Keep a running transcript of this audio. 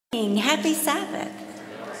Happy Sabbath.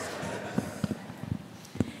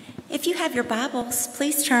 If you have your Bibles,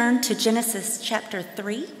 please turn to Genesis chapter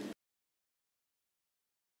 3.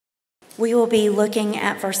 We will be looking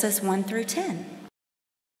at verses 1 through 10.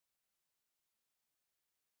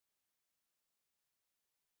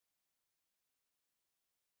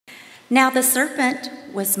 Now the serpent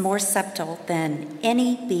was more subtle than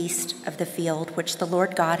any beast of the field which the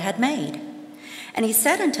Lord God had made. And he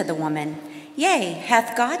said unto the woman, Yea,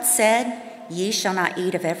 hath God said, Ye shall not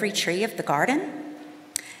eat of every tree of the garden?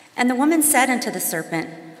 And the woman said unto the serpent,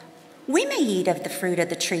 We may eat of the fruit of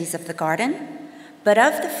the trees of the garden, but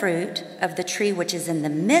of the fruit of the tree which is in the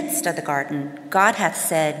midst of the garden, God hath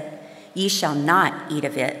said, Ye shall not eat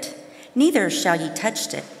of it, neither shall ye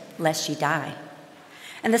touch it, lest ye die.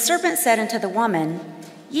 And the serpent said unto the woman,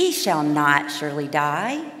 Ye shall not surely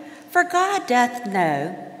die, for God doth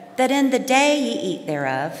know that in the day ye eat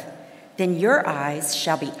thereof, then your eyes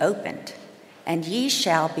shall be opened, and ye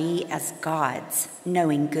shall be as gods,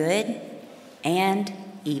 knowing good and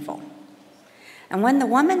evil. And when the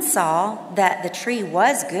woman saw that the tree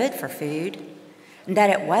was good for food, and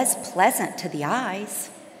that it was pleasant to the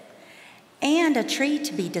eyes, and a tree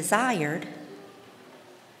to be desired,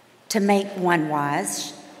 to make one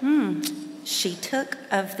wise, she took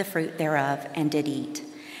of the fruit thereof and did eat,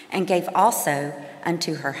 and gave also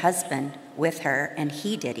unto her husband with her, and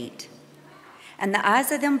he did eat. And the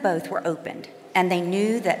eyes of them both were opened, and they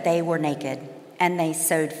knew that they were naked, and they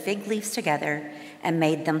sewed fig leaves together and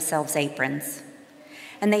made themselves aprons.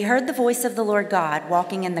 And they heard the voice of the Lord God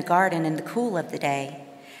walking in the garden in the cool of the day.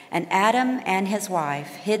 And Adam and his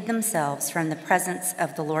wife hid themselves from the presence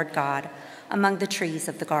of the Lord God among the trees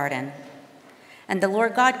of the garden. And the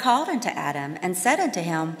Lord God called unto Adam and said unto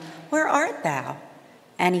him, Where art thou?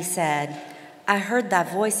 And he said, I heard thy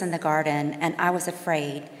voice in the garden, and I was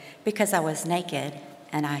afraid, because I was naked,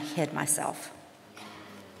 and I hid myself. Thank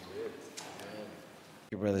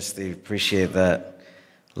you, Brother Steve. Appreciate that.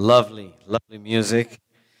 Lovely, lovely music.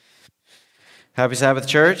 Happy Sabbath,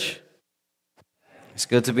 church. It's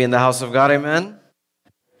good to be in the house of God, amen.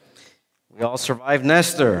 We all survived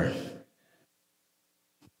Nestor.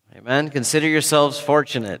 Amen. Consider yourselves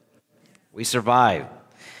fortunate. We survived.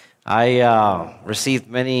 I received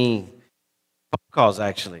many phone calls,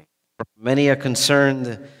 actually, from many a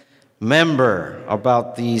concerned member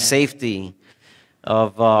about the safety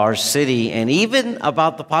of our city, and even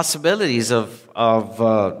about the possibilities of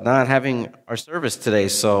not having our service today.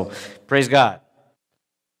 So, praise God.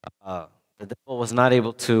 The devil was not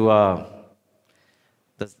able to.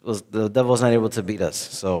 The devil was not able to beat us.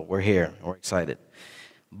 So we're here. We're excited.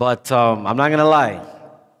 But I'm not gonna lie.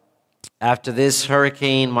 After this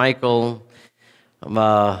Hurricane Michael,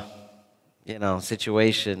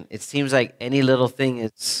 situation, it seems like any little thing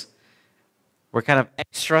is. We're kind of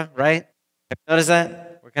extra, right? Have you noticed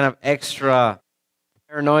that? We're kind of extra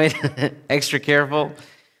paranoid, extra careful.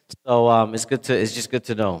 So it's just good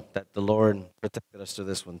to know that the Lord protected us through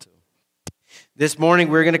this one too. This morning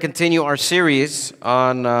we're going to continue our series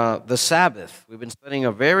on the Sabbath. We've been studying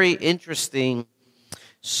a very interesting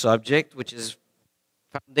subject, which is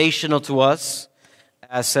foundational to us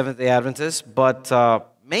as Seventh-day Adventists, but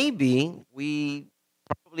maybe we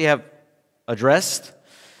probably have addressed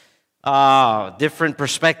different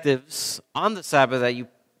perspectives on the Sabbath that you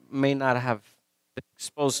may not have been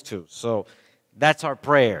exposed to. So that's our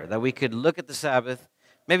prayer, that we could look at the Sabbath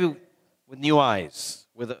maybe with new eyes,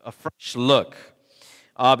 with a fresh look.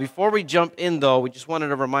 Before we jump in, though, we just wanted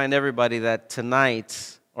to remind everybody that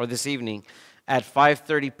tonight or this evening at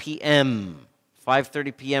 5:30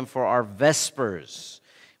 p.m. for our Vespers,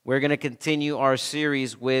 we're going to continue our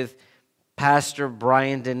series with Pastor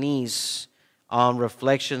Brian Denise on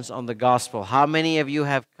Reflections on the Gospel. How many of you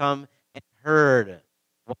have come and heard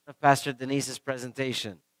one of Pastor Denise's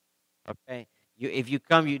presentation? Okay, if you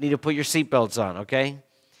come, you need to put your seatbelts on. Okay,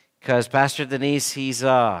 because Pastor Denise, he's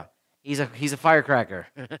a firecracker.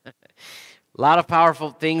 A lot of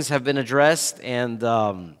powerful things have been addressed, and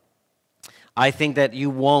I think that you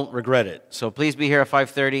won't regret it. So please be here at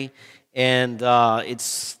 5:30, and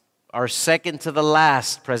it's our second to the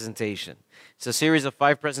last presentation. It's a series of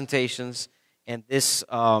 5 presentations. And this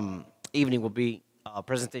evening will be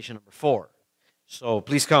presentation number 4. So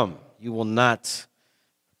please come. You will not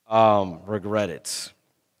regret it.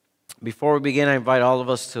 Before we begin, I invite all of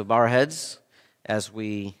us to bow our heads as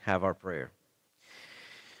we have our prayer.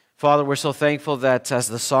 Father, we're so thankful that, as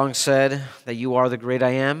the song said, that you are the great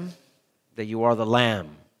I am, that you are the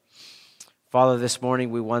Lamb. Father, this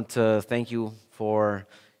morning we want to thank you for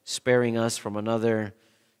sparing us from another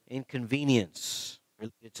inconvenience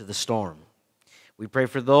related to the storm. We pray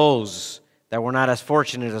for those that were not as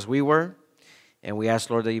fortunate as we were. And we ask,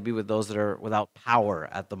 Lord, that you be with those that are without power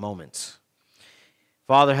at the moment.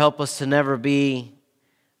 Father, help us to never be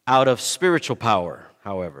out of spiritual power,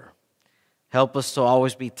 however. Help us to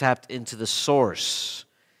always be tapped into the source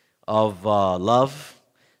of love,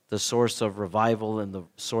 the source of revival, and the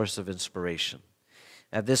source of inspiration.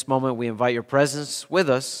 At this moment, we invite your presence with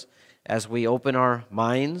us as we open our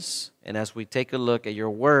minds and as we take a look at your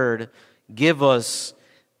word. Give us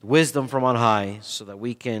wisdom from on high so that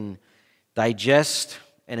we can digest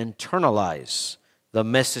and internalize the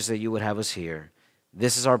message that you would have us hear.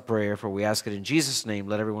 This is our prayer, for we ask it in Jesus' name.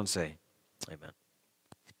 Let everyone say, amen.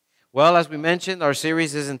 Well, as we mentioned, our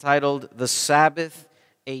series is entitled The Sabbath,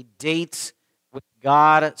 a Date with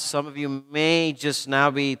God. Some of you may just now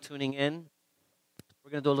be tuning in.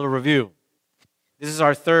 We're going to do a little review. This is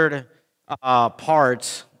our third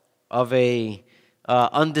part of a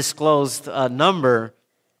undisclosed number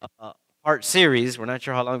part series. We're not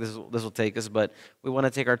sure how long this will take us, but we want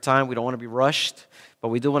to take our time. We don't want to be rushed, but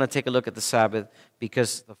we do want to take a look at the Sabbath,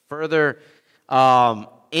 because the further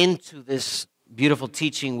into this beautiful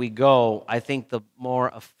teaching we go, I think the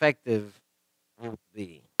more effective it will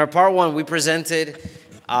be. In our part one, we presented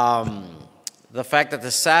the fact that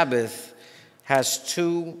the Sabbath has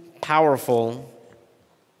two powerful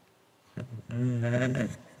there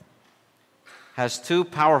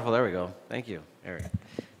we go. Thank you, Eric.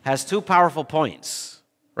 Has two powerful points,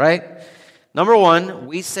 right? Number one,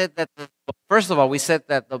 we said that first of all, we said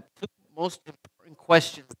that the two most important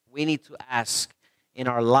questions we need to ask in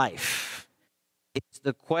our life is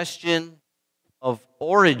the question of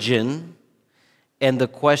origin and the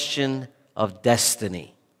question of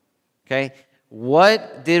destiny. Okay?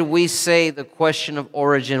 What did we say the question of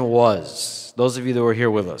origin was? Those of you that were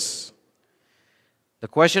here with us. The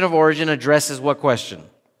question of origin addresses what question?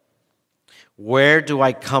 Where do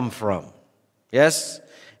I come from? Yes?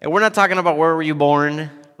 And we're not talking about where were you born,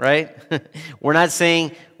 right? We're not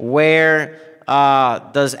saying where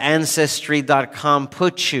does Ancestry.com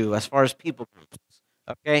put you as far as people groups.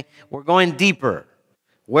 Okay? We're going deeper.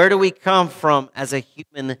 Where do we come from as a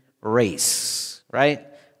human race, right?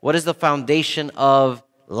 What is the foundation of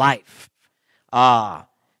life? How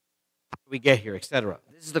do we get here, etc.?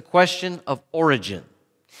 This is the question of origin.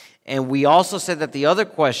 And we also said that the other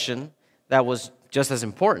question that was just as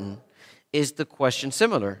important is the question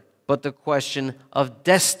similar, but the question of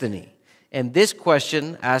destiny. And this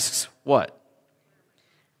question asks what?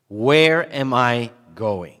 Where am I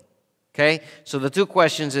going? Okay? So the two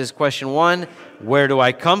questions is question one, where do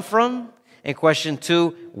I come from? And question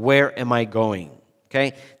two, where am I going?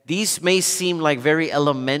 Okay? These may seem like very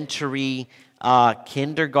elementary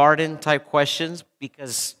kindergarten type questions,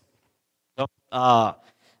 because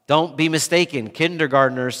don't be mistaken,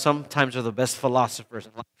 kindergartners sometimes are the best philosophers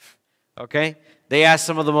in life, okay? They ask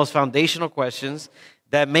some of the most foundational questions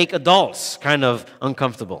that make adults kind of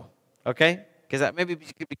uncomfortable, okay? Because that maybe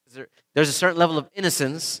because there's a certain level of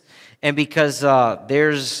innocence, and because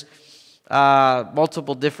there's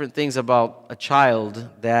multiple different things about a child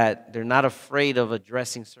that they're not afraid of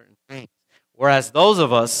addressing certain things. Whereas those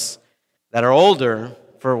of us that are older,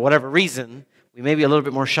 for whatever reason, we may be a little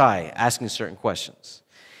bit more shy asking certain questions.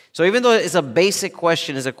 So even though it's a basic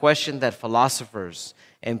question, it's a question that philosophers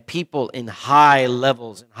and people in high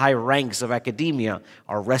levels, in high ranks of academia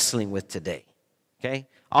are wrestling with today. Okay?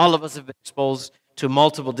 All of us have been exposed to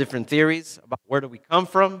multiple different theories about where do we come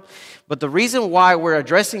from. But the reason why we're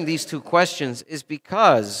addressing these two questions is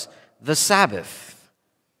because the Sabbath,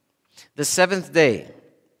 the seventh day,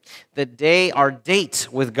 the day, our date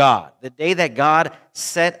with God, the day that God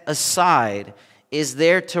set aside, is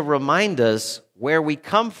there to remind us where we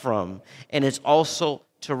come from, and it's also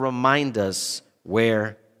to remind us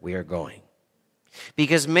where we are going.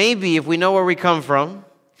 Because maybe if we know where we come from,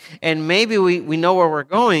 and maybe we know where we're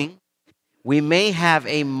going, we may have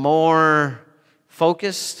a more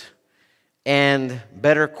focused and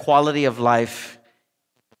better quality of life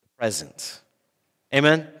present.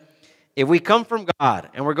 Amen? If we come from God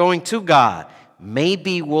and we're going to God,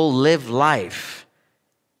 maybe we'll live life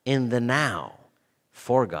in the now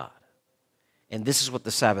for God. And this is what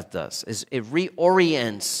the Sabbath does, is it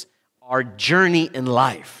reorients our journey in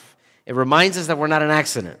life. It reminds us that we're not an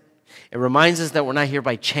accident. It reminds us that we're not here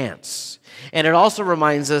by chance. And it also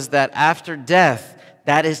reminds us that after death,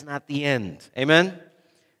 that is not the end. Amen?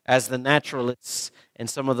 As the naturalists and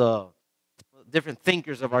some of the different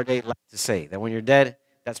thinkers of our day like to say, that when you're dead,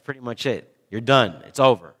 that's pretty much it. You're done. It's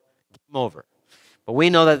over. Game over. But we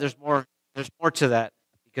know that there's more to that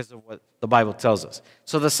because of what the Bible tells us.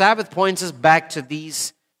 So the Sabbath points us back to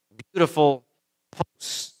these beautiful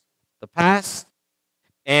posts, the past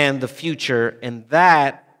and the future, and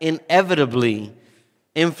that inevitably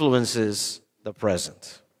influences the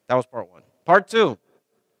present. That was part one. Part two,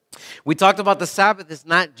 we talked about the Sabbath is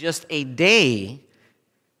not just a day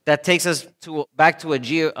that takes us back to a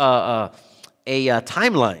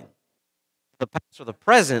timeline, the past or the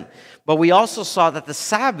present, but we also saw that the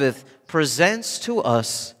Sabbath presents to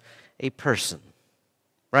us a person,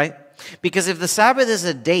 right? Because if the Sabbath is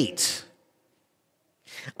a date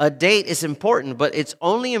is important, but it's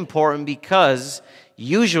only important because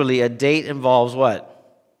usually a date involves what?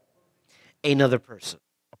 Another person.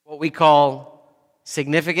 What we call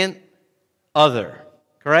significant other,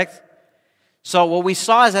 correct? So what we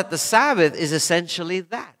saw is that the Sabbath is essentially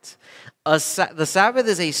that. The Sabbath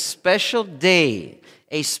is a special day,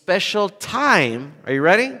 a special time. Are you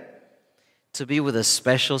ready? To be with a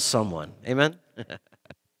special someone. Amen?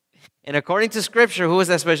 And according to Scripture, who is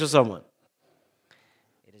that special someone?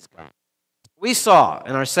 It is God. We saw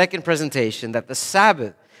in our second presentation that the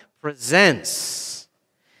Sabbath presents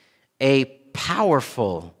a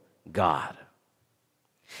powerful God.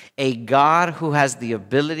 A God who has the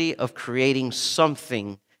ability of creating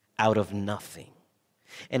something out of nothing.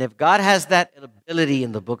 And if God has that ability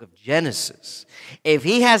in the book of Genesis, if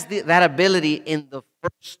he has that ability in the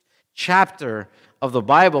first chapter of the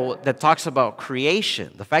Bible that talks about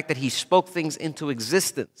creation, the fact that he spoke things into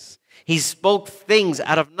existence, he spoke things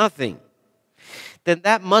out of nothing, then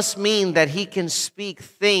that must mean that he can speak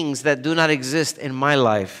things that do not exist in my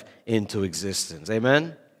life into existence.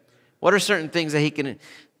 Amen? What are certain things that he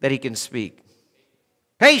can speak?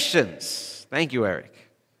 Patience. Thank you, Eric.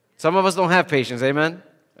 Some of us don't have patience. Amen?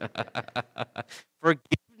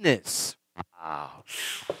 Forgiveness. Wow.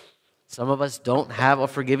 Some of us don't have a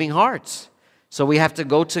forgiving heart. So we have to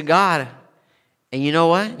go to God. And you know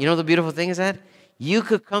what? You know the beautiful thing is that you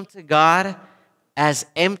could come to God as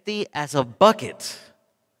empty as a bucket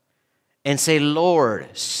and say,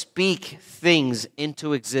 Lord, speak things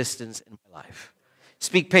into existence in my life.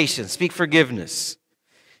 Speak patience, speak forgiveness,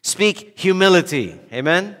 speak humility.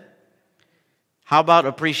 Amen? How about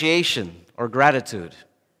appreciation or gratitude?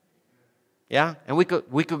 Yeah? And we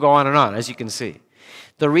could go on and on, as you can see.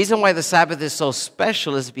 The reason why the Sabbath is so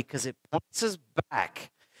special is because it points us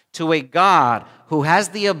back to a God who has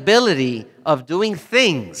the ability of doing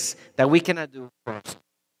things that we cannot do for ourselves.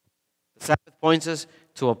 The Sabbath points us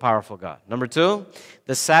to a powerful God. Number two,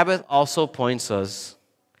 the Sabbath also points us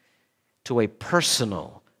to a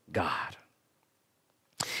personal God.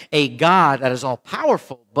 A God that is all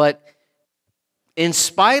powerful, but in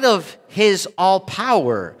spite of his all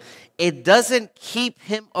power, it doesn't keep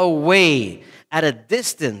him away at a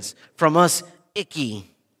distance from us icky,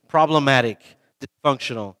 problematic,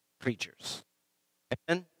 dysfunctional creatures.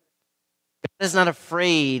 Amen? God is not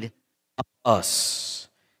afraid of us.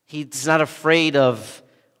 He's not afraid of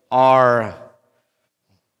our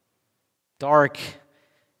dark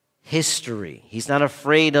history. He's not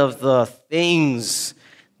afraid of the things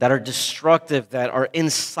that are destructive that are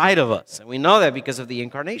inside of us. And we know that because of the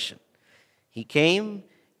incarnation. He came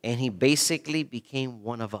and he basically became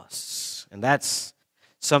one of us. And that's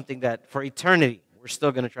something that for eternity we're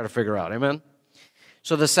still going to try to figure out. Amen?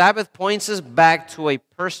 So the Sabbath points us back to a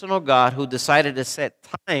personal God who decided to set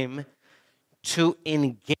time to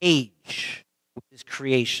engage with his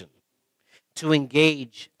creation, to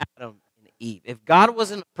engage Adam and Eve. If God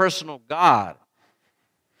wasn't a personal God,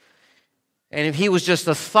 and if he was just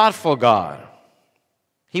a thoughtful God,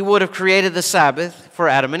 he would have created the Sabbath for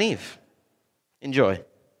Adam and Eve. Enjoy.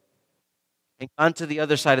 And gone to the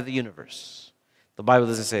other side of the universe. The Bible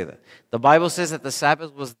doesn't say that. The Bible says that the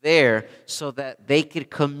Sabbath was there so that they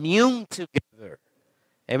could commune together.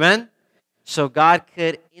 Amen? So God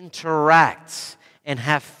could interact and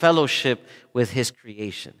have fellowship with his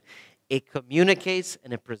creation. It communicates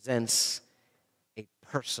and it presents a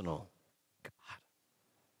personal God.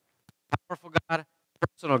 Powerful God,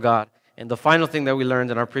 personal God. And the final thing that we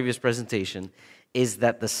learned in our previous presentation is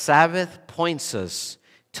that the Sabbath points us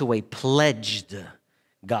to a pledged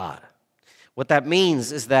God. What that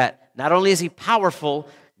means is that not only is he powerful,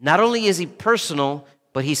 not only is he personal,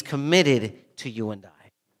 but he's committed to you and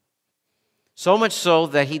I. So much so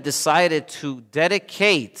that he decided to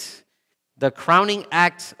dedicate the crowning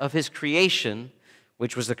act of his creation,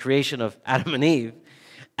 which was the creation of Adam and Eve,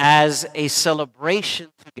 as a celebration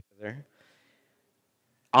together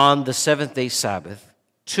on the seventh-day Sabbath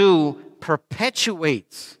to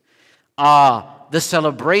perpetuate the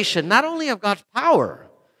celebration not only of God's power,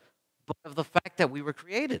 but of the fact that we were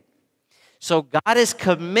created. So God is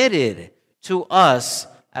committed to us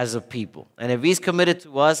as a people. And if he's committed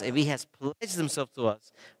to us, if he has pledged himself to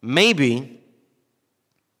us, maybe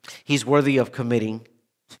he's worthy of committing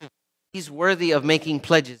He's worthy of making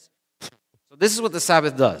pledges. So this is what the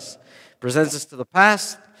Sabbath does. It presents us to the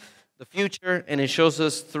past, the future, and it shows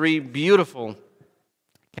us three beautiful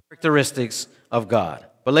characteristics of God.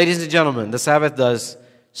 But ladies and gentlemen, the Sabbath does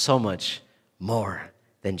so much more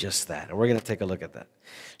than just that. And we're going to take a look at that.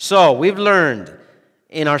 So we've learned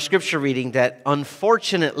in our scripture reading that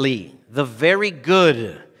unfortunately, the very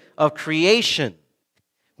good of creation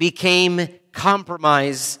became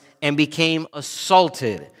compromised and became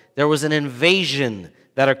assaulted. There was an invasion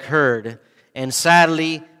that occurred, and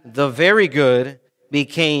sadly, the very good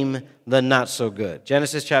became the not so good.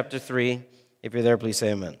 Genesis chapter 3, if you're there, please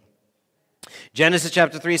say amen. Genesis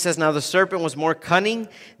chapter 3 says, "Now the serpent was more cunning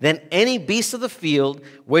than any beast of the field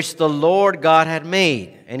which the Lord God had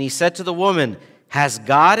made. And he said to the woman, Has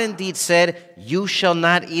God indeed said, You shall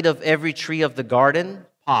not eat of every tree of the garden?"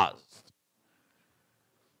 Pause.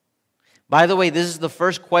 By the way, this is the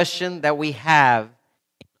first question that we have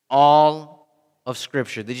in all of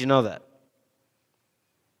Scripture. Did you know that?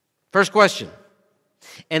 First question.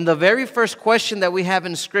 And the very first question that we have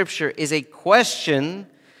in Scripture is a question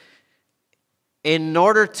in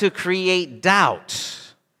order to create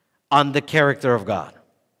doubt on the character of God.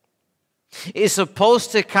 It's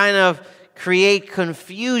supposed to kind of create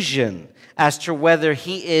confusion as to whether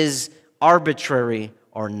he is arbitrary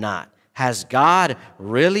or not. Has God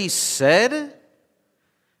really said,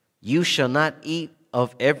 "You shall not eat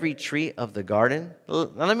of every tree of the garden"? Now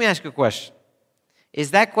let me ask you a question. Is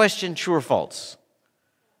that question true or false?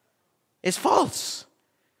 It's false.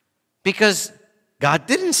 Because God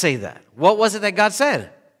didn't say that. What was it that God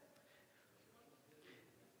said?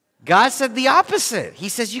 God said the opposite. He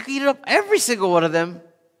says you can eat up every single one of them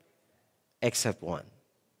except one.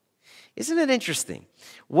 Isn't it interesting?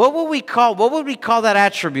 What would we call that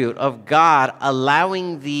attribute of God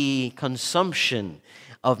allowing the consumption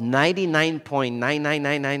of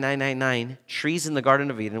 99.999999 trees in the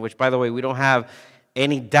Garden of Eden, which, by the way, we don't have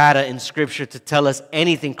any data in Scripture to tell us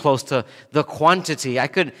anything close to the quantity. I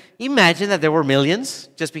could imagine that there were millions,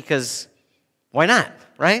 just because, why not,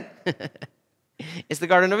 right? It's the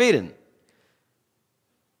Garden of Eden.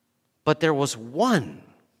 But there was one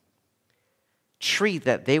tree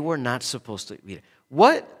that they were not supposed to eat.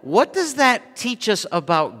 What does that teach us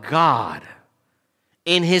about God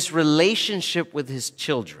in his relationship with his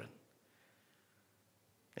children?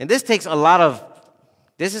 And this takes a lot of,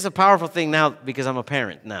 this is a powerful thing now because I'm a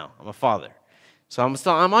parent now. I'm a father. So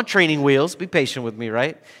I'm on training wheels. Be patient with me,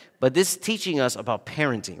 right? But this is teaching us about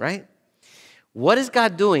parenting, right? What is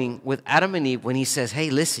God doing with Adam and Eve when he says, hey,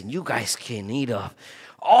 listen, you guys can eat of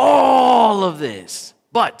all of this,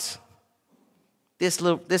 but this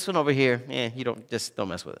one over here, you don't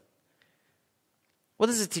mess with it. What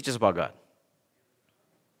does it teach us about God?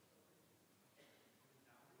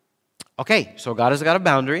 Okay, so God has got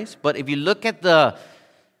boundaries, but if you look at the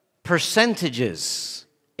percentages,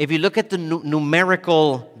 if you look at the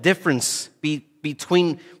numerical difference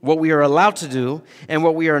between what we are allowed to do and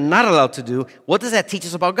what we are not allowed to do, what does that teach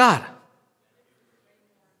us about God?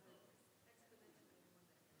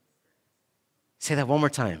 Say that one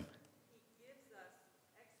more time.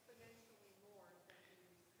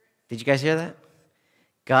 Did you guys hear that?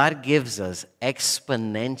 God gives us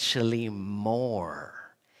exponentially more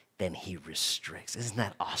than he restricts. Isn't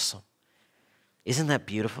that awesome? Isn't that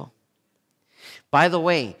beautiful? By the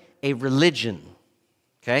way, a religion,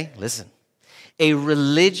 okay, listen, a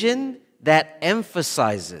religion that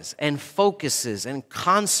emphasizes and focuses and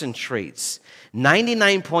concentrates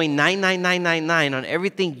 99.99999 on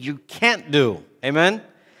everything you can't do, amen?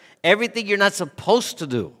 Everything you're not supposed to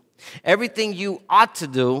do, everything you ought to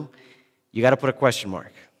do, you got to put a question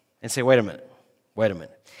mark and say, wait a minute.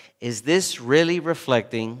 Is this really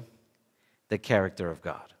reflecting the character of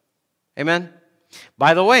God? Amen?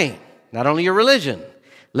 By the way, not only your religion,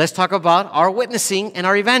 let's talk about our witnessing and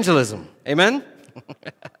our evangelism. Amen?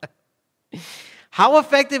 How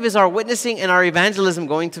effective is our witnessing and our evangelism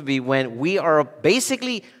going to be when we are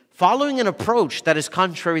basically following an approach that is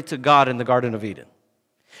contrary to God in the Garden of Eden?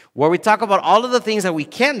 Where we talk about all of the things that we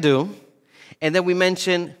can't do, and then we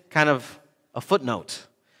mention kind of a footnote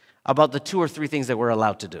about the 2 or 3 things that we're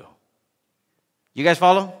allowed to do. You guys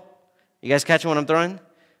follow? You guys catching what I'm throwing?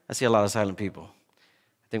 I see a lot of silent people.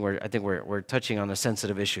 I think we're touching on a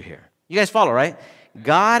sensitive issue here. You guys follow, right?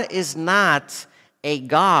 God is not a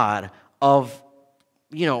God of,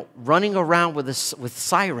 running around with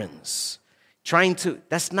sirens, trying to.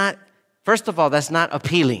 That's not. First of all, that's not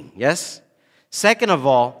appealing. Yes. Second of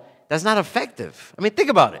all, that's not effective. I mean, think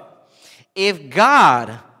about it. If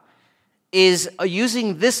God is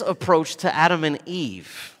using this approach to Adam and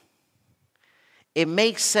Eve, it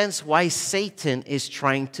makes sense why Satan is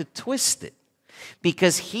trying to twist it.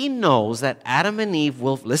 Because he knows that Adam and Eve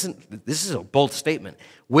will, listen, this is a bold statement,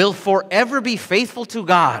 will forever be faithful to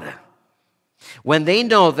God when they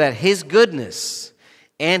know that his goodness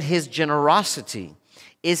and his generosity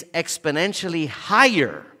is exponentially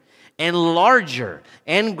higher and larger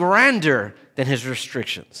and grander than his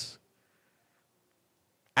restrictions.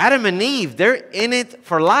 Adam and Eve, they're in it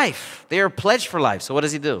for life. They are pledged for life. So what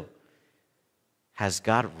does he do? Has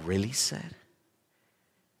God really said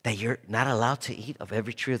that you're not allowed to eat of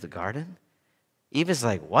every tree of the garden? Eve is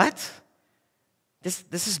like, what?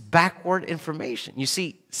 This is backward information. You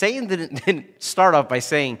see, Satan didn't start off by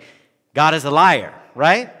saying God is a liar,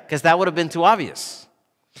 right? Because that would have been too obvious.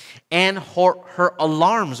 And her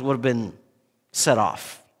alarms would have been set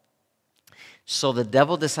off. So the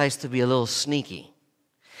devil decides to be a little sneaky.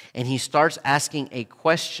 And he starts asking a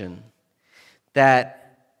question that,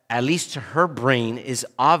 at least to her brain, is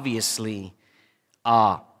obviously,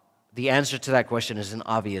 the answer to that question is an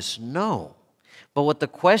obvious no. But what the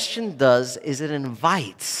question does is it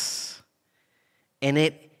invites and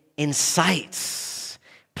it incites.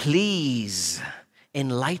 Please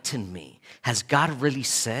enlighten me. Has God really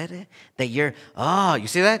said that you're, you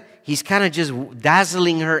see that? He's kind of just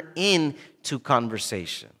dazzling her into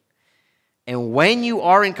conversation. And when you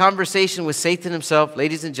are in conversation with Satan himself,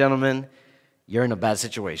 ladies and gentlemen, you're in a bad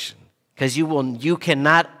situation. Because you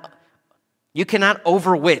cannot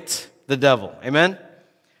overwit the devil. Amen?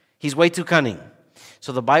 He's way too cunning.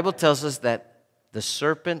 So the Bible tells us that the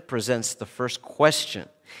serpent presents the first question.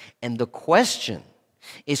 And the question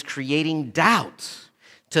is creating doubt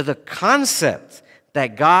to the concept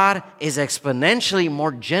that God is exponentially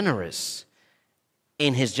more generous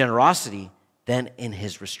in his generosity than in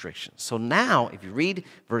his restrictions. So now, if you read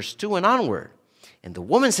verse 2 and onward, and the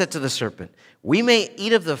woman said to the serpent, we may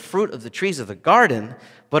eat of the fruit of the trees of the garden,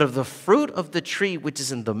 but of the fruit of the tree which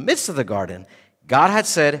is in the midst of the garden, God had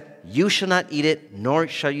said, you shall not eat it, nor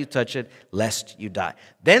shall you touch it, lest you die.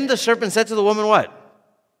 Then the serpent said to the woman, what?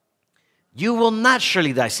 You will not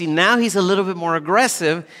surely die. See, now he's a little bit more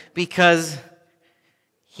aggressive because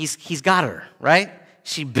he's got her, right?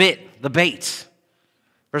 She bit the bait.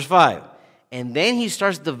 Verse 5. And then he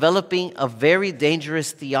starts developing a very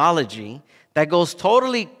dangerous theology that goes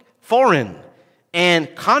totally foreign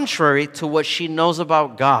and contrary to what she knows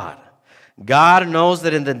about God. God knows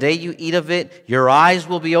that in the day you eat of it, your eyes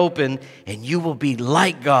will be open and you will be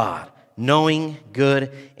like God, knowing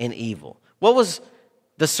good and evil. What was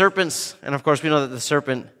the serpent's, and of course we know that the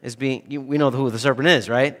serpent is we know who the serpent is,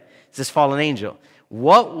 right? It's this fallen angel.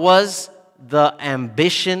 What was the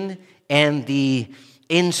ambition and the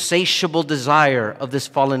insatiable desire of this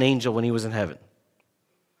fallen angel when he was in heaven?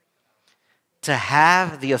 To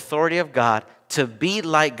have the authority of God, to be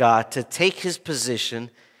like God, to take his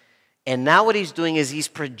position. And now what he's doing is he's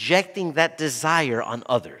projecting that desire on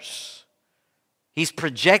others. He's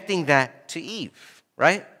projecting that to Eve,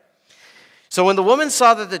 right? So when the woman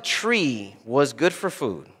saw that the tree was good for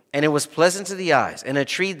food, and it was pleasant to the eyes, and a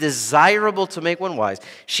tree desirable to make one wise,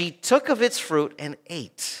 she took of its fruit and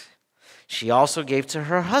ate. She also gave to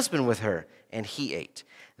her husband with her, and he ate.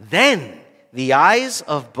 Then the eyes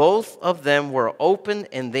of both of them were opened,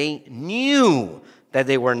 and they knew that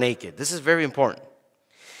they were naked. This is very important.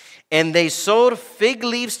 And they sewed fig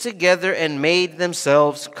leaves together and made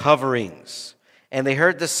themselves coverings. And they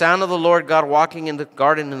heard the sound of the Lord God walking in the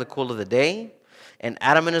garden in the cool of the day. And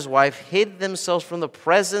Adam and his wife hid themselves from the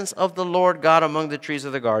presence of the Lord God among the trees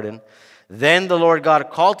of the garden. Then the Lord God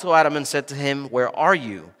called to Adam and said to him, where are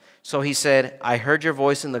you? So he said, I heard your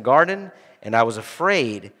voice in the garden, and I was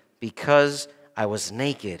afraid because I was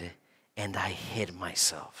naked, and I hid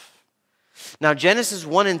myself. Now, Genesis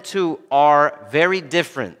 1 and 2 are very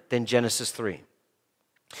different than Genesis 3.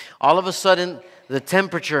 All of a sudden, the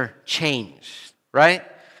temperature changed, right?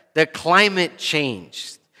 The climate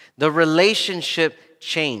changed. The relationship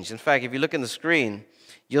changed. In fact, if you look in the screen,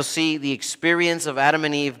 you'll see the experience of Adam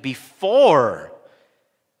and Eve before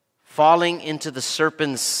falling into the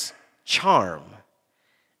serpent's charm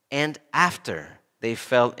and after they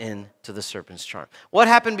fell into the serpent's charm. What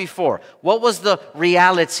happened before? What was the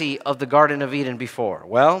reality of the Garden of Eden before?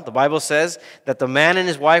 Well, the Bible says that the man and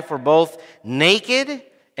his wife were both naked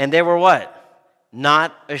and they were what?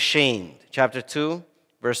 Not ashamed. Chapter 2,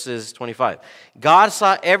 verses 25. God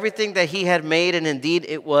saw everything that he had made, and indeed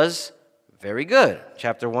it was very good.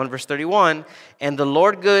 Chapter 1, verse 31. And the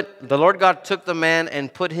Lord God took the man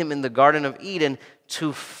and put him in the Garden of Eden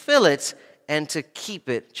to fill it and to keep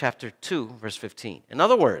it. Chapter 2, verse 15. In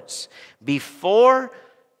other words, before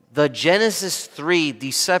the Genesis 3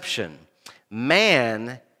 deception,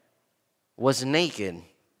 man was naked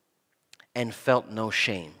and felt no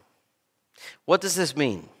shame. What does this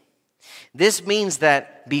mean? This means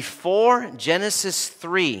that before Genesis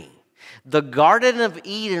 3, the Garden of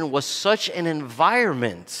Eden was such an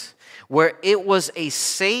environment where it was a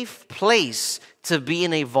safe place to be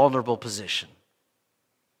in a vulnerable position.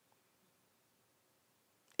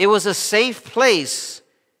 It was a safe place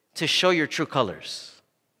to show your true colors.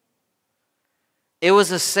 It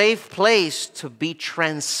was a safe place to be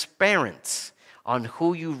transparent on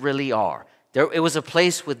who you really are. It was a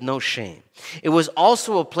place with no shame. It was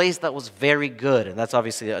also a place that was very good, and that's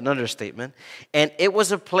obviously an understatement. And it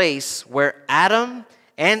was a place where Adam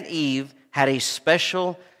and Eve had a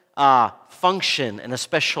special function and a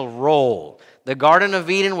special role. The Garden of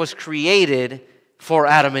Eden was created for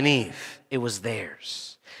Adam and Eve. It was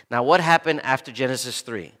theirs. Now, what happened after Genesis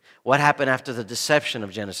 3? What happened after the deception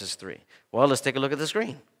of Genesis 3? Well, let's take a look at the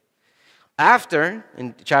screen. After,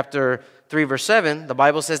 in chapter 3, verse 7, the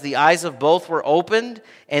Bible says, the eyes of both were opened,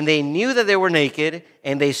 and they knew that they were naked,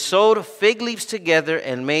 and they sewed fig leaves together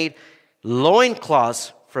and made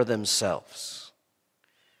loincloths for themselves.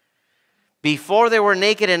 Before they were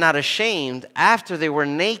naked and not ashamed, after they were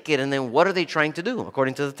naked, and then what are they trying to do,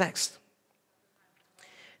 according to the text?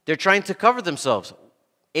 They're trying to cover themselves.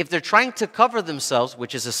 If they're trying to cover themselves,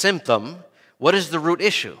 which is a symptom, what is the root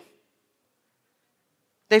issue?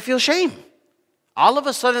 They feel shame. All of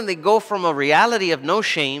a sudden, they go from a reality of no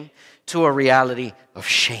shame to a reality of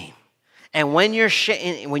shame. And when you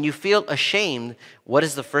feel ashamed, what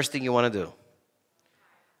is the first thing you want to do?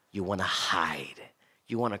 You want to hide.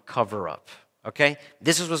 You want to cover up. Okay?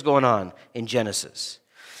 This is what's going on in Genesis.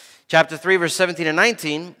 Chapter 3, verse 17 and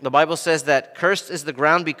 19, the Bible says that cursed is the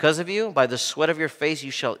ground because of you. By the sweat of your face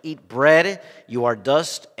you shall eat bread. You are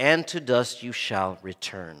dust, and to dust you shall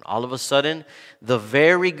return. All of a sudden, the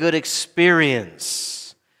very good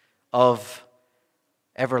experience of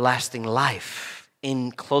everlasting life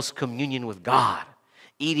in close communion with God,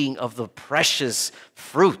 eating of the precious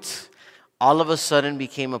fruit, all of a sudden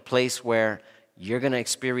became a place where you're going to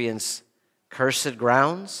experience cursed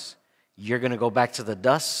grounds. You're going to go back to the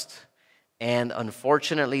dust. And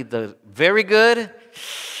unfortunately, the very good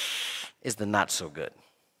is the not so good.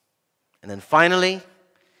 And then finally,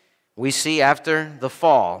 we see after the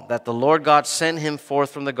fall that the Lord God sent him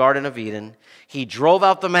forth from the Garden of Eden. He drove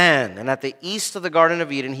out the man, and at the east of the Garden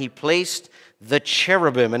of Eden, he placed the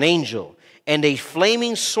cherubim, an angel, and a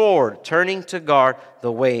flaming sword turning to guard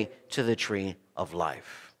the way to the tree of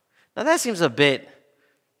life. Now that seems a bit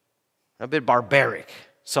barbaric,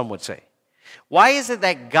 some would say. Why is it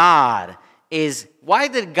that why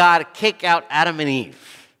did God kick out Adam and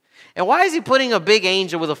Eve? And why is he putting a big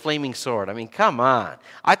angel with a flaming sword? I mean, come on.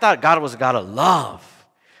 I thought God was a God of love.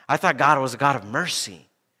 I thought God was a God of mercy.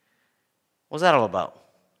 What's that all about?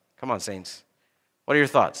 Come on, saints. What are your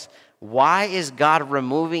thoughts? Why is God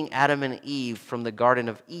removing Adam and Eve from the Garden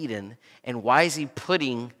of Eden? And why is he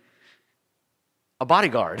putting a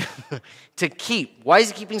bodyguard to keep? Why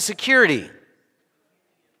is he keeping security?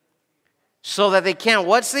 So that they can't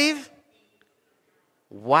what, Steve?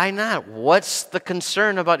 Why not? What's the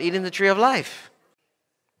concern about eating the tree of life?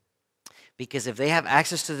 Because if they have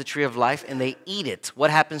access to the tree of life and they eat it, what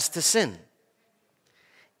happens to sin?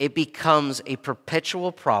 It becomes a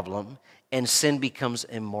perpetual problem and sin becomes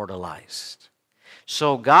immortalized.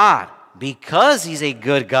 So God, because he's a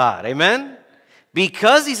good God, amen?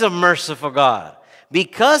 Because he's a merciful God,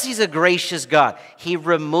 because he's a gracious God, he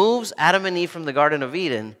removes Adam and Eve from the Garden of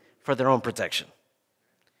Eden for their own protection.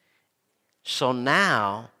 So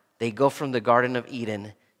now they go from the Garden of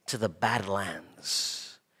Eden to the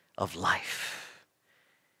Badlands of life.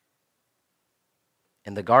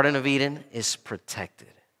 And the Garden of Eden is protected.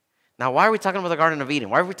 Now, why are we talking about the Garden of Eden?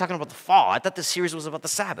 Why are we talking about the fall? I thought the series was about the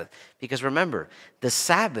Sabbath. Because remember, the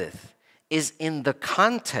Sabbath is in the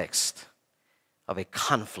context of a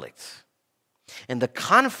conflict. And the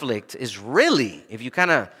conflict is really, if you kind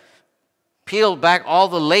of peel back all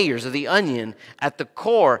the layers of the onion, at the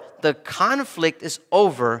core, the conflict is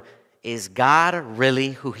over, is God really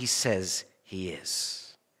who he says he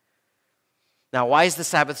is? Now, why is the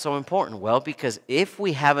Sabbath so important? Well, because if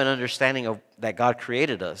we have an understanding of that God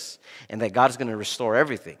created us and that God is going to restore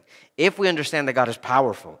everything, if we understand that God is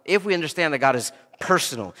powerful, if we understand that God is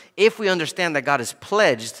personal, if we understand that God is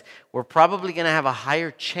pledged, we're probably going to have a higher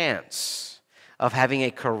chance of having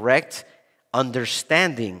a correct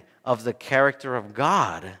understanding of the character of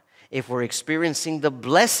God if we're experiencing the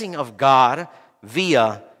blessing of God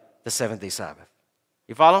via the seventh-day Sabbath.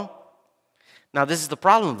 You follow? Now, this is the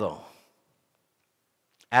problem, though.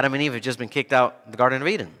 Adam and Eve have just been kicked out of the Garden of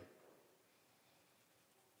Eden.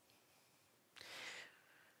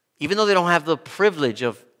 even though they don't have the privilege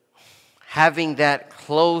of having that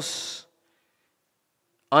close,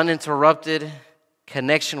 uninterrupted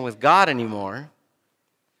connection with God anymore,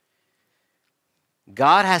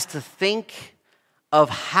 God has to think of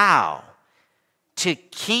how to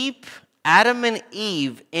keep Adam and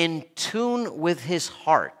Eve in tune with his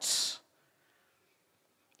heart,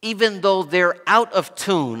 even though they're out of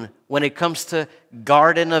tune when it comes to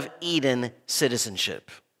Garden of Eden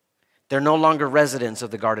citizenship. They're no longer residents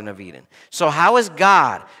of the Garden of Eden. So how is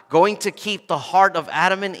God going to keep the heart of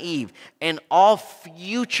Adam and Eve and all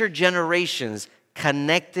future generations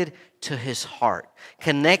connected to his heart,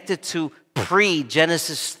 connected to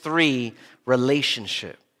pre-Genesis 3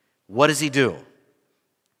 relationship? What does he do?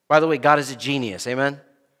 By the way, God is a genius, amen?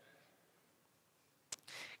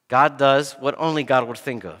 God does what only God would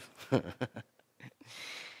think of.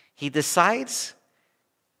 He decides,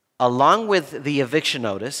 along with the eviction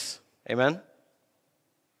notice, amen,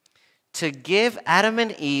 to give Adam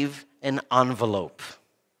and Eve an envelope.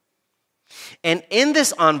 And in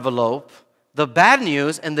this envelope, the bad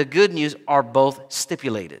news and the good news are both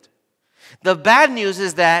stipulated. The bad news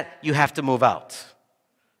is that you have to move out.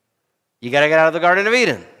 You got to get out of the Garden of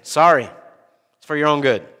Eden. Sorry. It's for your own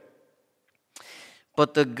good.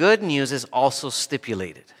 But the good news is also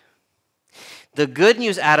stipulated. The good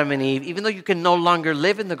news, Adam and Eve, even though you can no longer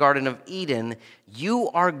live in the Garden of Eden, you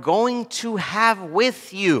are going to have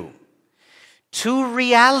with you two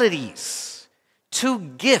realities, two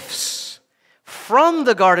gifts from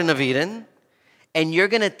the Garden of Eden, and you're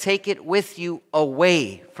going to take it with you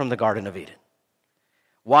away from the Garden of Eden.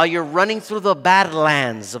 While you're running through the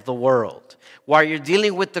badlands of the world, while you're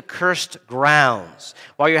dealing with the cursed grounds,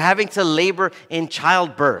 while you're having to labor in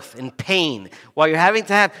childbirth, in pain, while you're having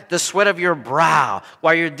to have the sweat of your brow,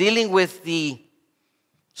 while you're dealing with the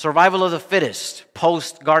survival of the fittest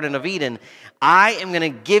post-Garden of Eden, I am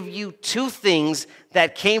going to give you two things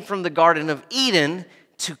that came from the Garden of Eden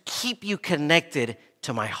to keep you connected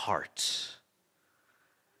to my heart.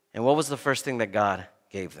 And what was the first thing that God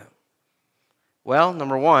gave them? Well,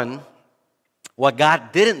 number one, what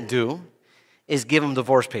God didn't do is give them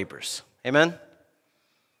divorce papers. Amen?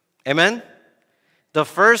 Amen? The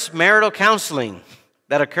first marital counseling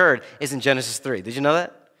that occurred is in Genesis 3. Did you know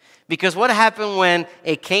that? Because what happened when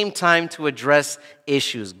it came time to address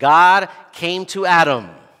issues? God came to Adam.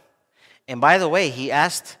 And by the way, he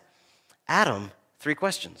asked Adam 3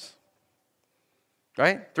 questions.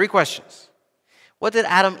 Right? 3 questions. What did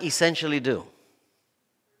Adam essentially do?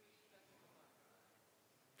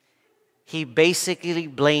 He basically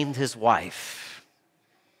blamed his wife.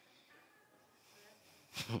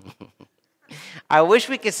 I wish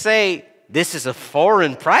we could say this is a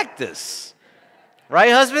foreign practice.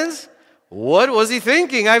 Right, husbands? What was he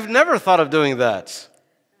thinking? I've never thought of doing that.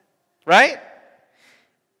 Right?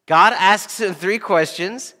 God asks him 3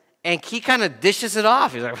 questions, and he kind of dishes it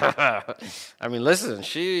off. He's like, I mean, listen,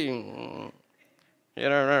 he's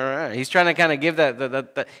trying to kind of give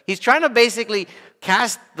that, he's trying to basically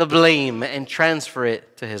cast the blame and transfer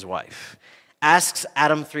it to his wife. Asks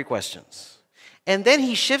Adam 3 questions. And then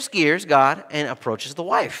he shifts gears, God, and approaches the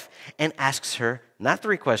wife and asks her not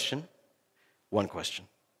 3 questions, 1 question.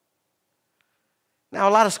 Now,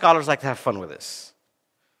 a lot of scholars like to have fun with this.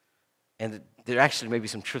 And there actually may be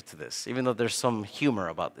some truth to this, even though there's some humor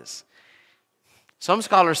about this. Some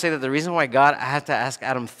scholars say that the reason why God had to ask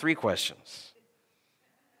Adam 3 questions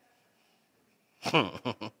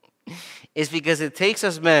is because it takes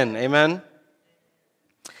us men, amen,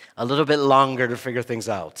 a little bit longer to figure things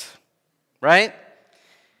out, right?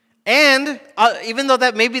 And even though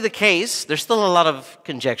that may be the case, there's still a lot of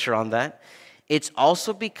conjecture on that. It's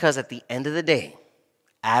also because at the end of the day,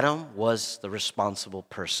 Adam was the responsible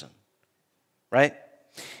person, right?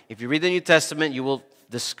 If you read the New Testament, you will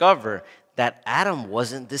discover that Adam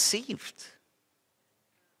wasn't deceived.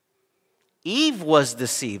 Eve was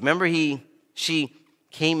deceived. Remember, she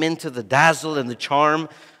came into the dazzle and the charm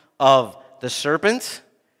of the serpent.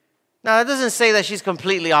 Now, that doesn't say that she's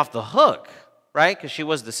completely off the hook, right? Because she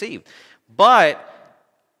was deceived. But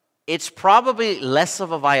it's probably less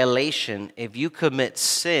of a violation if you commit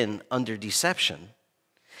sin under deception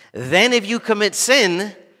than if you commit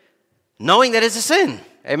sin knowing that it's a sin.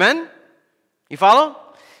 Amen? You follow?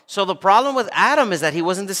 So the problem with Adam is that he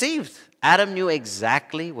wasn't deceived. Adam knew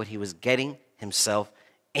exactly what he was getting himself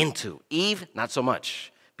into. Eve, not so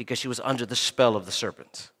much, because she was under the spell of the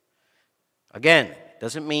serpent. Again,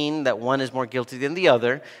 doesn't mean that one is more guilty than the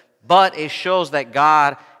other, but it shows that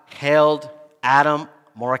God held Adam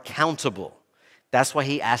more accountable. That's why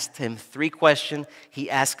he asked him 3 questions. He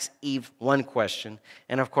asks Eve 1 question.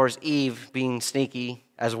 And of course, Eve, being sneaky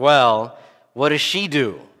as well, what does she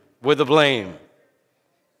do? with the blame?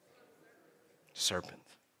 Serpent.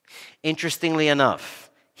 Interestingly enough,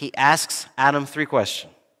 he asks Adam 3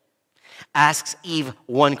 questions, asks Eve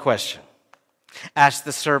 1 question, asks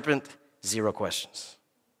the serpent 0 questions.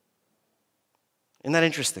 Isn't that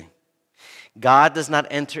interesting? God does not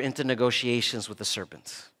enter into negotiations with the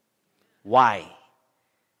serpent. Why?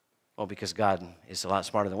 Well, because God is a lot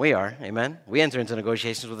smarter than we are. Amen? We enter into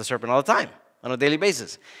negotiations with the serpent all the time, on a daily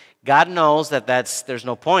basis. God knows that there's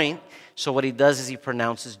no point, so what he does is he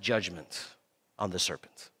pronounces judgment on the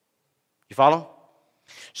serpent. You follow?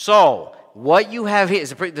 So, what you have here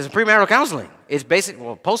is there's a premarital counseling. It's basically,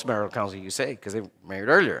 well, postmarital counseling, you say, because they married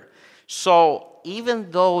earlier. So,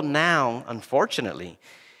 even though now, unfortunately,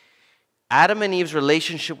 Adam and Eve's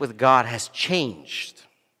relationship with God has changed.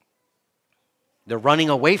 They're running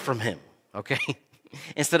away from him, okay,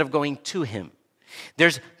 instead of going to him.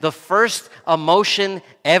 There's the first emotion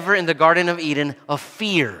ever in the Garden of Eden of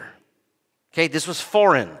fear. Okay, this was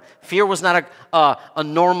foreign. Fear was not a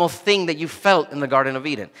normal thing that you felt in the Garden of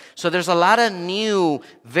Eden. So there's a lot of new,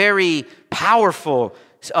 very powerful,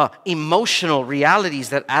 emotional realities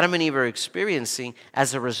that Adam and Eve are experiencing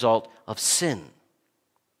as a result of sin.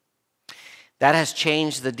 That has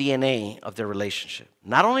changed the DNA of their relationship,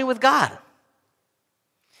 not only with God,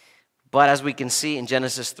 but as we can see in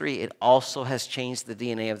Genesis 3, it also has changed the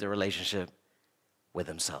DNA of their relationship with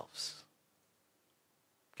themselves.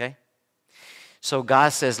 Okay? So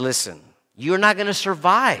God says, listen, you're not going to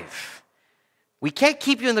survive. We can't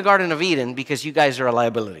keep you in the Garden of Eden because you guys are a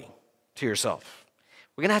liability to yourself.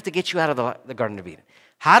 We're going to have to get you out of the Garden of Eden.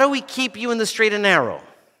 How do we keep you in the straight and narrow?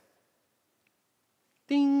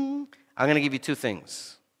 Ding. I'm going to give you 2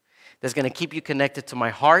 things that's going to keep you connected to my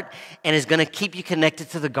heart and is going to keep you connected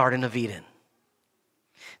to the Garden of Eden.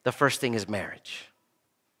 The first thing is marriage.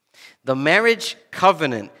 The marriage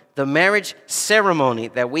covenant, the marriage ceremony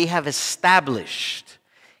that we have established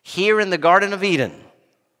here in the Garden of Eden,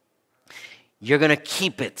 you're going to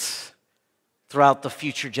keep it throughout the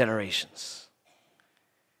future generations.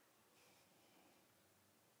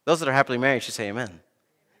 Those that are happily married should say amen.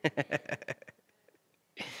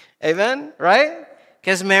 Amen, right?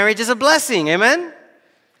 Because marriage is a blessing, amen?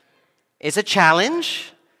 It's a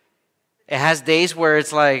challenge. It has days where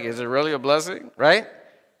it's like, is it really a blessing, right?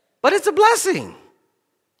 But it's a blessing.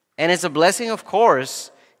 And it's a blessing, of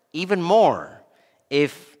course, even more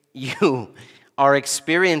if you are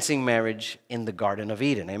experiencing marriage in the Garden of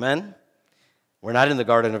Eden, amen? We're not in the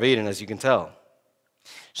Garden of Eden, as you can tell.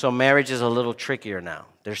 So marriage is a little trickier now.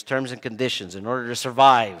 There's terms and conditions. In order to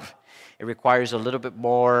survive, it requires a little bit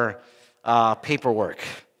more paperwork.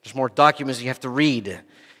 There's more documents you have to read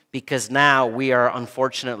because now we are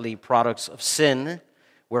unfortunately products of sin.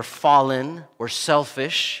 We're fallen. We're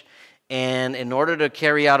selfish. And in order to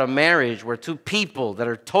carry out a marriage, we're 2 people that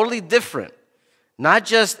are totally different, not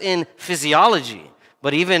just in physiology,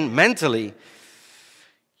 but even mentally.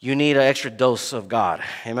 You need an extra dose of God.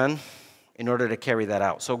 Amen? In order to carry that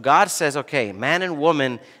out. So God says, okay, man and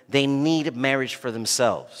woman, they need marriage for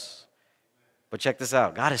themselves. But check this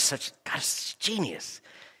out. God is genius.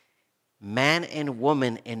 Man and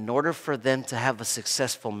woman, in order for them to have a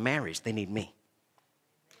successful marriage, they need me.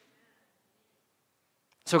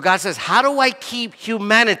 So God says, how do I keep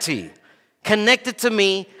humanity connected to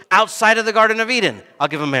me outside of the Garden of Eden? I'll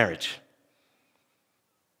give them marriage.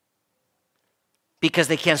 Because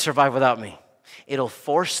they can't survive without me. It'll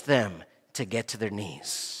force them to get to their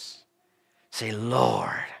knees. Say,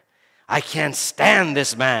 Lord, I can't stand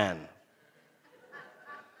this man.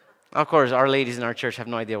 Of course, our ladies in our church have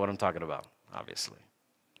no idea what I'm talking about, obviously.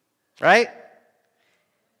 Right?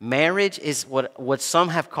 Marriage is what some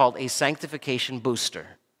have called a sanctification booster.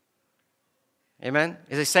 Amen?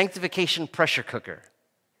 It's a sanctification pressure cooker.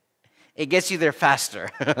 It gets you there faster.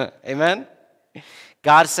 Amen?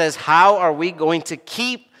 God says, how are we going to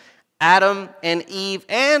keep Adam and Eve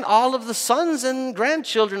and all of the sons and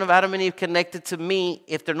grandchildren of Adam and Eve connected to me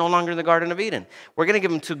if they're no longer in the Garden of Eden? We're going to give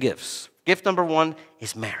them 2 gifts. Gift number 1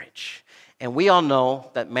 is marriage. And we all know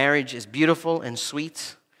that marriage is beautiful and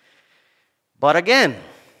sweet. But again,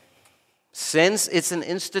 since it's an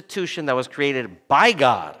institution that was created by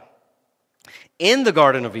God in the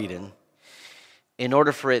Garden of Eden, in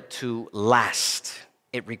order for it to last,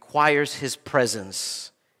 it requires His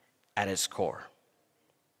presence at its core.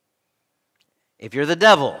 If you're the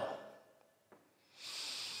devil,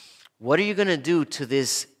 what are you going to do to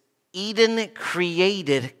this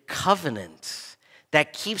Eden-created covenant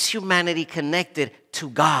that keeps humanity connected to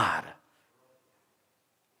God?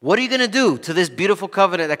 What are you going to do to this beautiful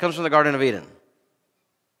covenant that comes from the Garden of Eden?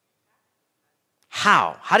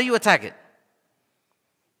 How? How do you attack it?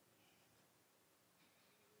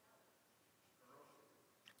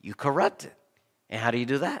 you corrupt it. And how do you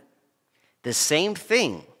do that? The same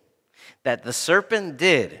thing that the serpent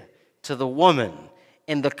did to the woman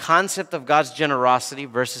in the concept of God's generosity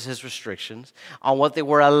versus his restrictions on what they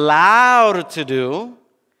were allowed to do,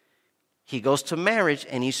 he goes to marriage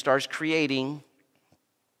and he starts creating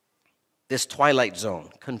this twilight zone,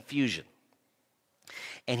 confusion.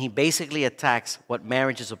 And he basically attacks what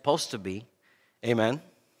marriage is supposed to be, amen,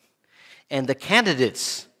 and the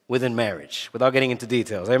candidates within marriage, without getting into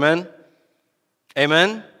details, amen?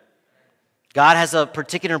 Amen? God has a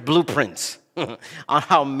particular blueprint on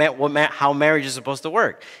how marriage is supposed to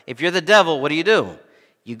work. If you're the devil, what do?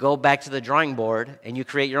 You go back to the drawing board and you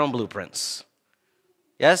create your own blueprints.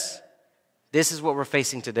 Yes? This is what we're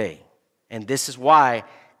facing today. And this is why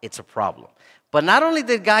it's a problem. But not only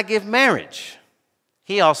did God give marriage,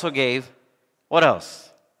 he also gave, what else?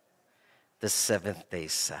 The seventh-day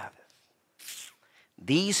Sabbath.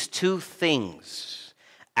 These two things,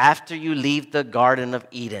 after you leave the Garden of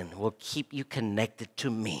Eden, will keep you connected to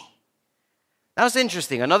me. That was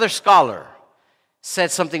interesting. Another scholar said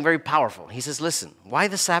something very powerful. He says, listen, why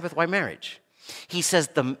the Sabbath? Why marriage? He says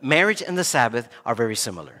the marriage and the Sabbath are very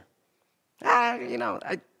similar.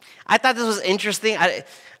 I thought this was interesting.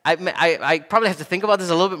 I probably have to think about this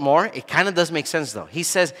a little bit more. It kind of does make sense, though. He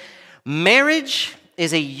says, marriage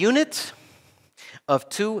is a unit of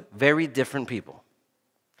two very different people.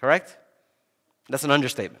 Correct? That's an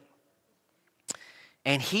understatement.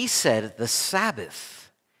 And he said the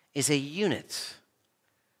Sabbath is a unit.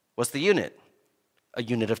 What's the unit? A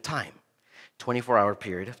unit of time. 24-hour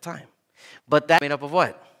period of time. But that's made up of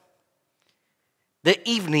what? The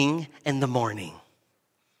evening and the morning.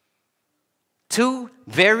 Two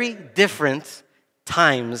very different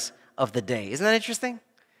times of the day. Isn't that interesting?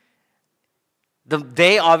 The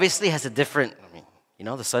day obviously has a different,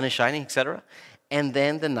 the sun is shining, etc. And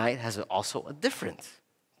then the night has also a different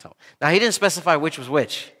tone. Now, he didn't specify which was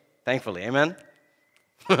which, thankfully. Amen?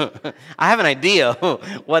 I have an idea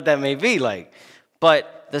what that may be like.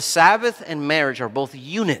 But the Sabbath and marriage are both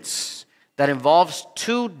units that involves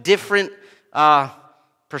two different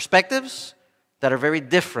perspectives that are very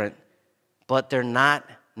different, but they're not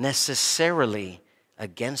necessarily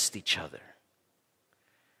against each other.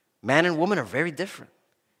 Man and woman are very different,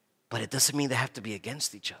 but it doesn't mean they have to be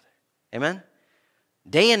against each other. Amen?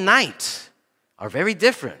 Day and night are very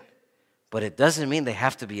different, but it doesn't mean they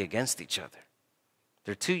have to be against each other.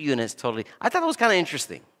 They're two units totally. I thought it was kind of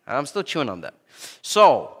interesting. I'm still chewing on that.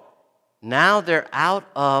 So, now they're out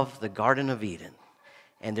of the Garden of Eden,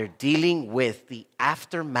 and they're dealing with the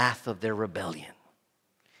aftermath of their rebellion.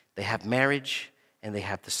 They have marriage, and they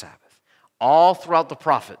have the Sabbath. All throughout the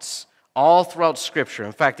prophets, all throughout Scripture.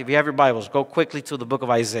 In fact, if you have your Bibles, go quickly to the book of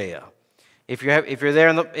Isaiah. If you're there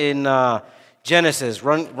in Genesis,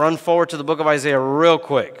 run forward to the book of Isaiah real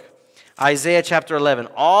quick. Isaiah chapter 11.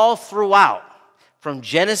 All throughout, from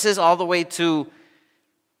Genesis all the way to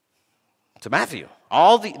Matthew.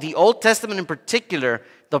 All the Old Testament in particular,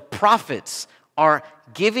 the prophets are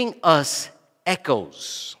giving us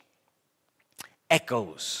echoes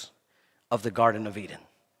of the Garden of Eden,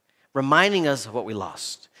 reminding us of what we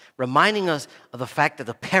lost, reminding us of the fact that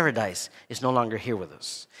the paradise is no longer here with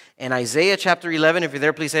us. In Isaiah chapter 11, if you're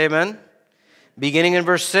there, please say amen. Beginning in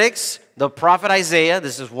verse 6, the prophet Isaiah,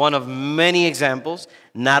 this is one of many examples,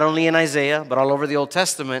 not only in Isaiah, but all over the Old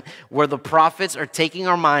Testament, where the prophets are taking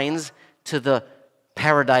our minds to the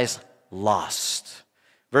paradise lost.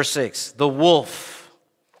 Verse 6, the wolf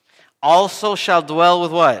also shall dwell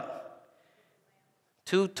with what?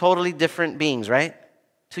 Two totally different beings, right?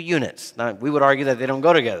 Two units. Now, we would argue that they don't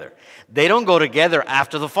go together. They don't go together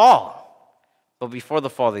after the fall, but before the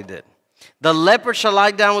fall they did. The leopard shall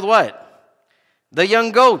lie down with what? The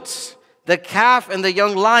young goats, the calf and the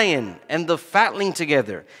young lion, and the fatling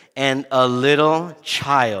together, and a little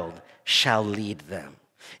child shall lead them.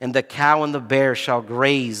 And the cow and the bear shall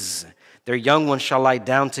graze. Their young ones shall lie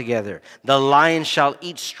down together. The lion shall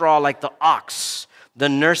eat straw like the ox. The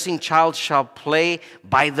nursing child shall play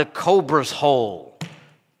by the cobra's hole.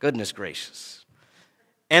 Goodness gracious.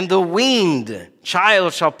 And the weaned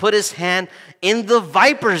child shall put his hand in the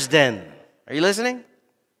viper's den. Are you listening?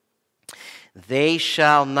 They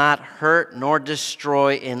shall not hurt nor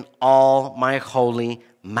destroy in all my holy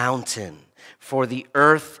mountain, for the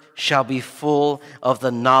earth shall be full of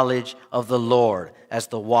the knowledge of the Lord as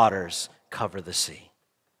the waters cover the sea.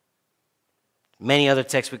 Many other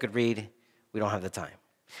texts we could read. We don't have the time.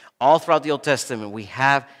 All throughout the Old Testament, we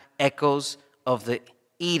have echoes of the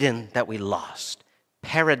Eden that we lost.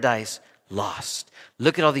 Paradise lost.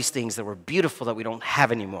 Look at all these things that were beautiful that we don't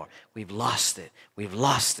have anymore. We've lost it. We've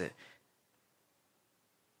lost it.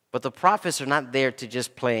 But the prophets are not there to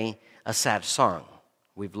just play a sad song.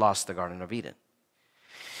 We've lost the Garden of Eden.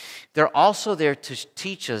 They're also there to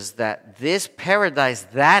teach us that this paradise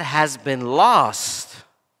that has been lost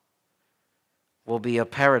will be a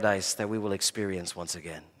paradise that we will experience once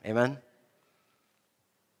again. Amen?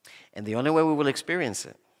 And the only way we will experience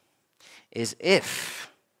it is if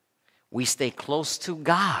we stay close to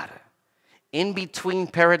God in between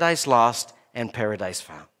paradise lost and paradise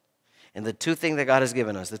found. And the two things that God has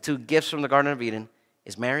given us, the two gifts from the Garden of Eden,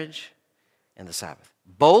 is marriage and the Sabbath.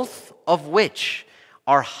 Both of which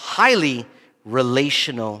are highly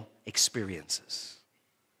relational experiences.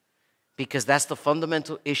 Because that's the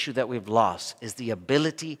fundamental issue that we've lost, is the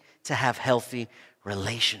ability to have healthy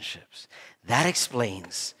relationships. That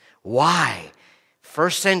explains why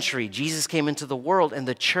first century Jesus came into the world and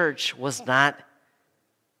the church was not,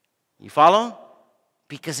 you follow?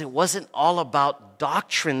 Because it wasn't all about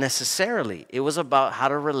doctrine necessarily. It was about how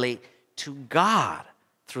to relate to God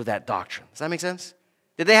through that doctrine. Does that make sense?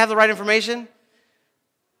 Did they have the right information?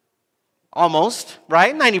 Almost,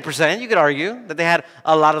 right? 90%, you could argue that they had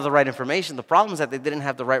a lot of the right information. The problem is that they didn't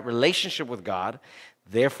have the right relationship with God.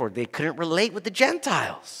 Therefore, they couldn't relate with the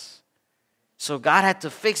Gentiles. So God had to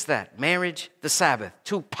fix that. Marriage, the Sabbath.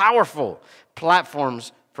 Two powerful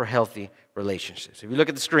platforms for healthy relationships. If you look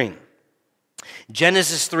at the screen,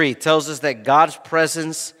 Genesis 3 tells us that God's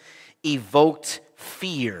presence evoked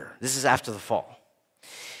fear. This is after the fall.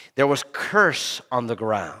 There was curse on the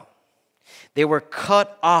ground. They were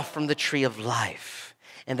cut off from the tree of life,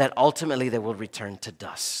 and that ultimately they will return to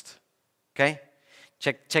dust. Okay?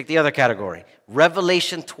 Check the other category.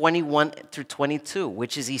 Revelation 21 through 22,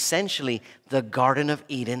 which is essentially the Garden of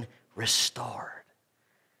Eden restored.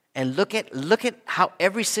 And look at how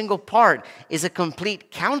every single part is a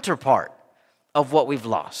complete counterpart of what we've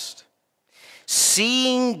lost.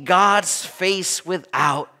 Seeing God's face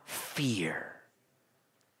without fear.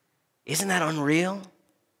 Isn't that unreal?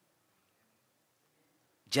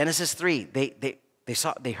 Genesis 3,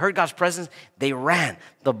 they heard God's presence, they ran.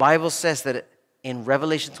 The Bible says that in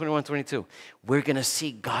Revelation 21, 22, we're going to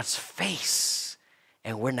see God's face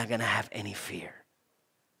and we're not going to have any fear.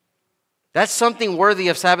 That's something worthy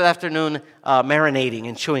of Sabbath afternoon marinating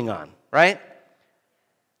and chewing on, right?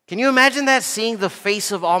 Can you imagine that? Seeing the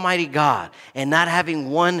face of Almighty God and not having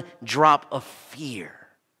one drop of fear.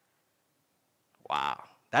 Wow,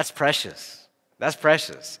 that's precious. That's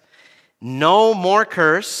precious. No more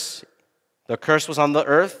curse. The curse was on the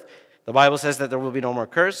earth. The Bible says that there will be no more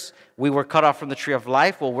curse. We were cut off from the tree of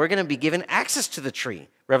life. Well, we're going to be given access to the tree.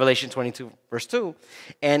 Revelation 22, verse 2.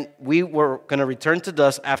 And we were going to return to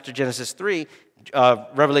dust after Genesis 3.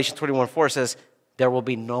 Revelation 21, 4 says, there will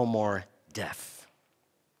be no more death.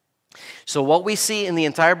 So what we see in the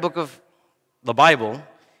entire book of the Bible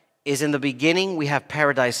is in the beginning we have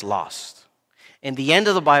paradise lost. In the end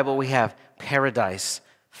of the Bible we have paradise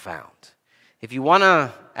found. If you want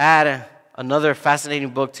to add another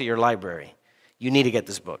fascinating book to your library, you need to get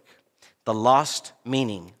this book, The Lost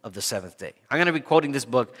Meaning of the Seventh Day. I'm going to be quoting this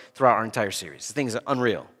book throughout our entire series. This thing is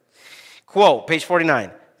unreal. Quote, page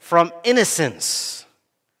 49, from innocence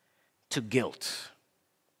to guilt.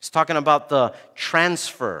 It's talking about the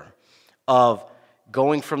transfer of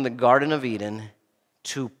going from the Garden of Eden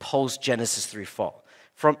to post-Genesis 3 fall.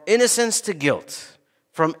 From innocence to guilt,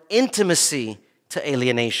 from intimacy to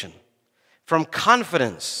alienation, from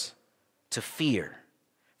confidence to fear,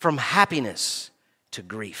 from happiness to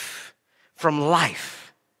grief, from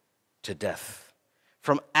life to death,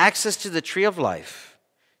 from access to the tree of life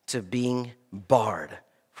to being barred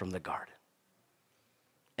from the garden.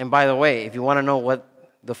 And by the way, if you want to know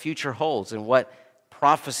what the future holds and what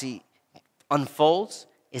prophecy unfolds,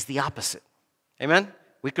 is the opposite. Amen?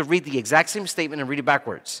 We could read the exact same statement and read it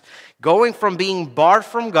backwards. Going from being barred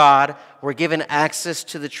from God, we're given access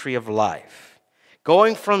to the tree of life.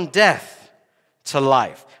 Going from death to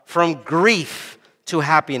life. From grief to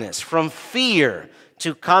happiness. From fear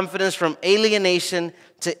to confidence. From alienation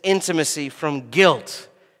to intimacy. From guilt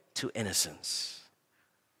to innocence.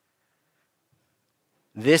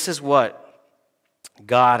 This is what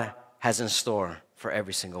God has in store for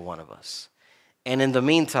every single one of us. And in the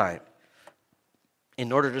meantime,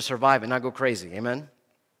 in order to survive and not go crazy, amen?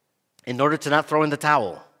 In order to not throw in the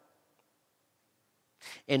towel.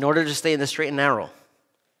 In order to stay in the straight and narrow.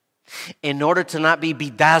 In order to not be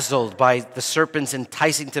bedazzled by the serpent's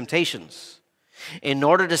enticing temptations. In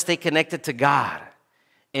order to stay connected to God.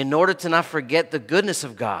 In order to not forget the goodness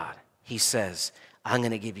of God, he says, I'm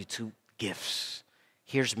going to give you two gifts.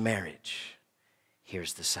 Here's marriage.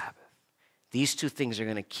 Here's the Sabbath. These two things are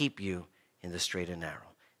going to keep you in the straight and narrow.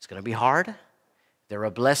 It's going to be hard. They're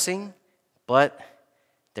a blessing, but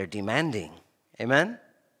They're demanding. Amen?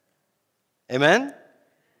 Amen?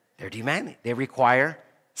 They're demanding. They require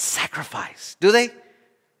sacrifice. Do they?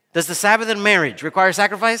 Does the Sabbath and marriage require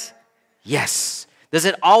sacrifice? Yes. Does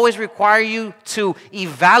it always require you to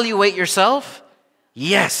evaluate yourself?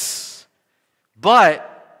 Yes.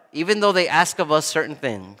 But even though they ask of us certain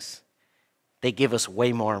things, they give us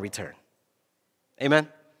way more in return. Amen?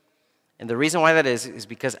 And the reason why that is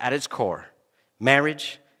because at its core,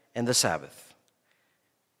 marriage and the Sabbath,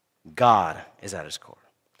 God is at its core.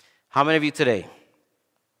 How many of you today,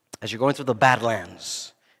 as you're going through the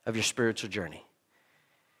badlands of your spiritual journey,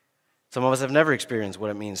 some of us have never experienced what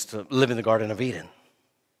it means to live in the Garden of Eden.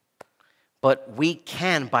 But we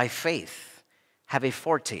can, by faith, have a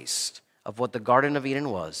foretaste of what the Garden of Eden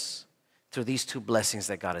was through these two blessings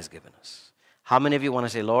that God has given us. How many of you want to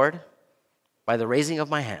say, Lord, by the raising of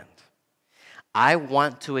my hand, I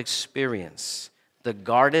want to experience the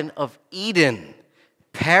Garden of Eden,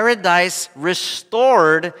 paradise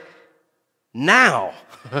restored now?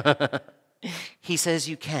 He says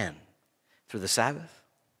you can through the Sabbath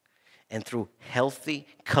and through healthy,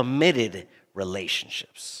 committed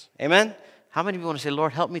relationships. Amen? How many of you want to say,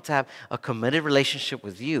 Lord, help me to have a committed relationship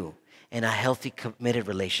with you and a healthy, committed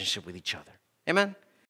relationship with each other? Amen?